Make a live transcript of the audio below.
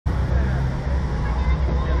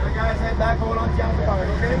going on down the bar,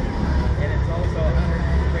 okay? And it's also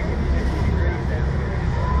 150 degrees down here.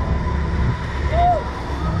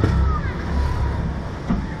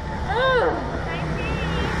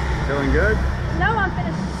 Feeling good? No, I'm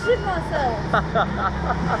finna shit myself.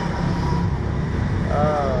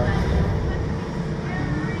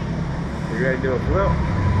 You ready to do a flip?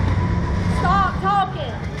 Stop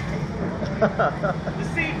talking. The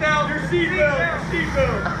seatbelt, your seatbelt, your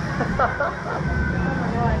seatbelt.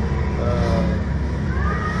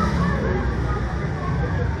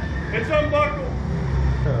 It's unbuckled.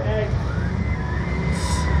 Hey.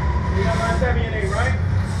 You got my 78, right?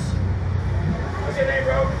 What's your name,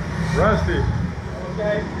 bro? Rusty.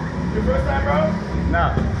 Okay. Your first time, bro? No.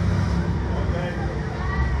 Okay.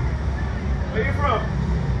 Where you from?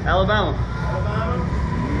 Alabama. Alabama?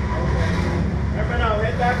 Okay. Remember now,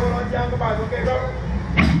 head back, hold on down the bars, okay, bro?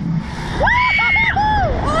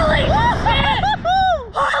 Holy shit!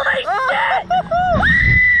 Holy shit!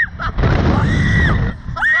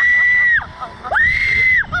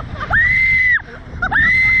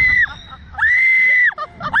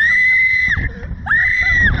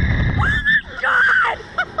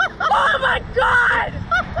 Oh my god!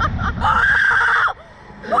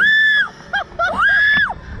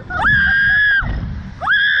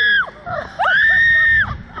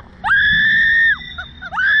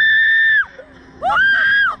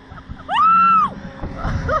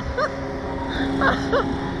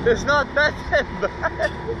 It's not that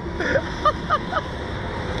bad.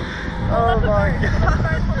 Oh my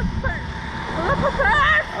god.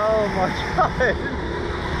 Oh my god.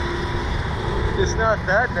 It's not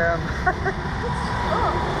that damn bad.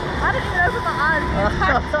 I didn't even open my eyes.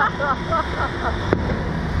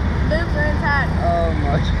 Boobs are intact. Oh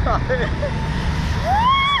my god.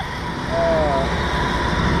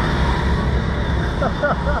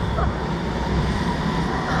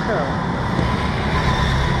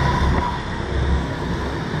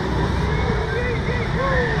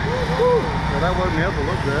 Well, that woke me up a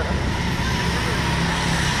little bit.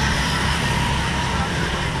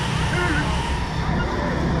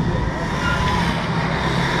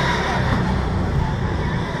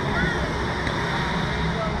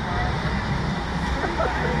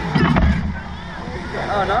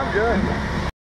 Oh, no, I'm good.